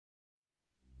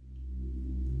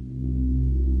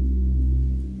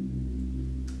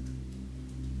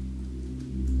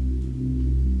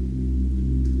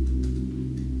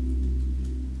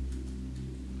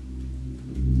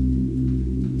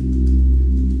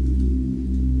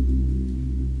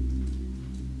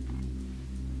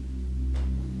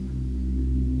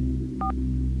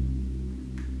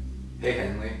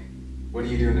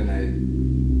you doing tonight?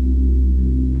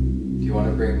 Do you want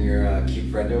to bring your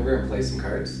cute friend over and play some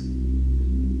cards?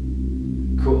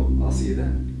 Cool, I'll see you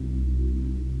then.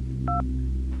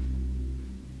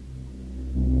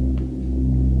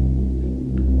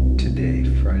 Today,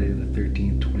 Friday the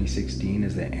 13th, 2016,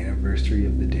 is the anniversary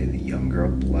of the day the young girl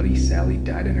Bloody Sally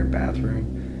died in her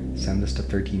bathroom. Send this to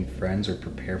 13 friends or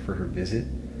prepare for her visit?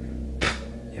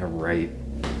 Yeah, right.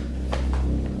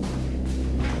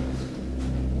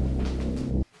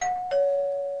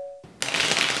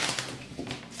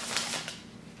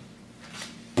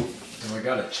 So I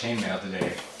got a chainmail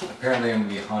today. Apparently I'm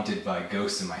gonna be haunted by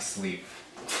ghosts in my sleep.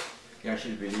 You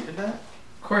actually believe in that?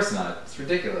 Of course not. It's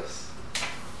ridiculous.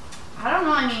 I don't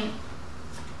know, I mean,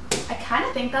 I kind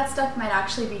of think that stuff might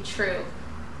actually be true.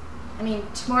 I mean,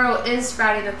 tomorrow is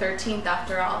Friday the 13th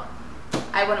after all.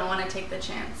 I wouldn't want to take the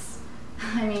chance.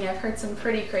 I mean, I've heard some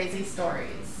pretty crazy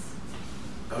stories.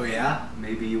 Oh yeah?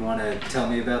 Maybe you want to tell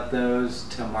me about those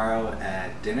tomorrow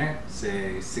at dinner,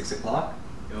 say 6 o'clock?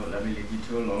 Yo, let me leave you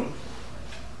two alone.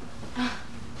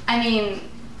 I mean,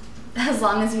 as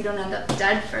long as you don't end up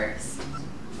dead first.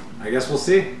 I guess we'll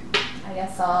see. I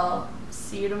guess I'll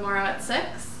see you tomorrow at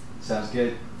 6. Sounds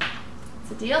good.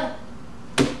 It's a deal.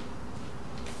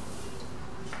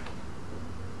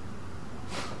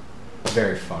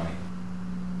 Very funny.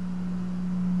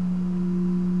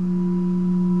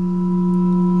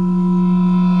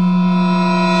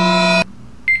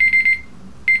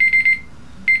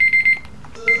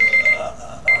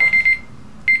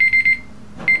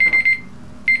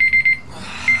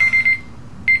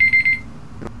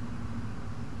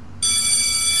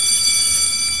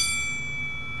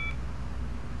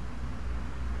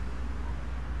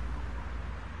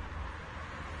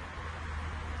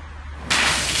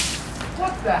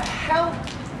 What the hell?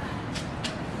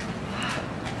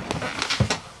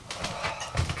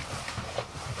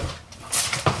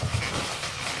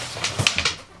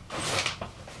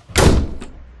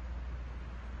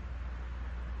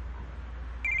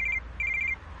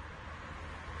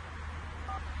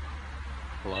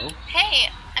 Hello? Hey,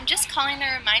 I'm just calling to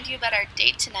remind you about our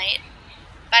date tonight.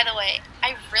 By the way,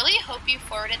 I really hope you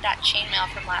forwarded that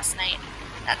chainmail from last night.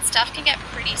 That stuff can get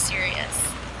pretty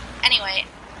serious. Anyway,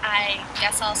 I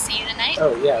guess I'll see you tonight.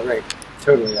 Oh yeah, right.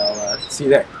 Totally. I'll see you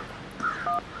there.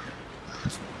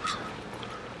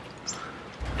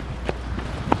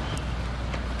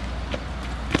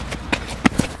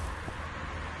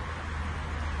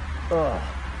 Oh.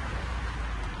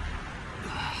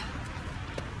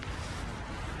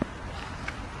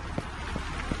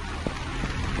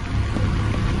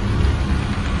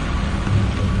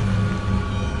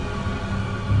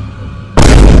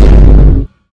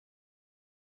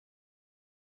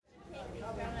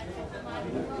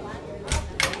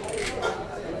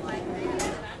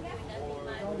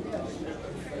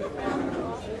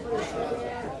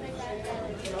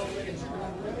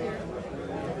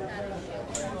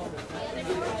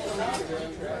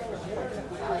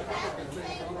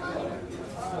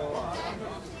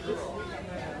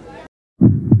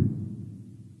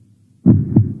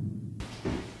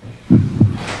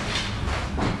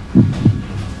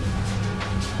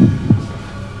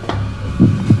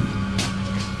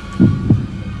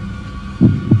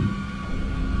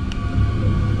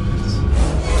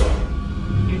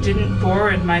 Didn't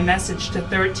forward my message to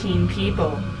 13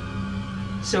 people,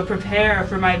 so prepare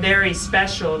for my very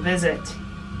special visit.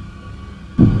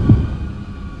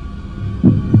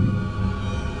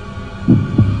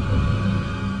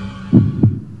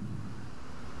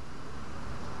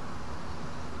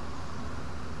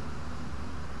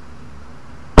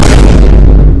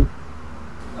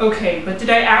 Okay, but did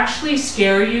I actually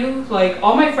scare you? Like,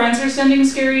 all my friends are sending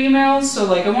scary emails, so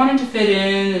like I wanted to fit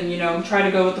in and, you know, try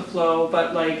to go with the flow,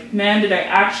 but like, man, did I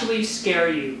actually scare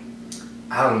you?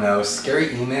 I don't know, scary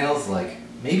emails, like,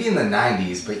 maybe in the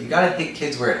 90s, but you gotta hit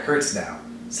kids where it hurts now.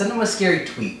 Send them a scary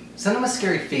tweet. Send them a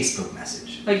scary Facebook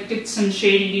message. Like, get some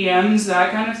shady DMs,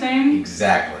 that kind of thing?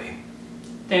 Exactly.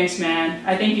 Thanks, man.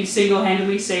 I think you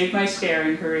single-handedly saved my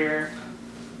scaring career.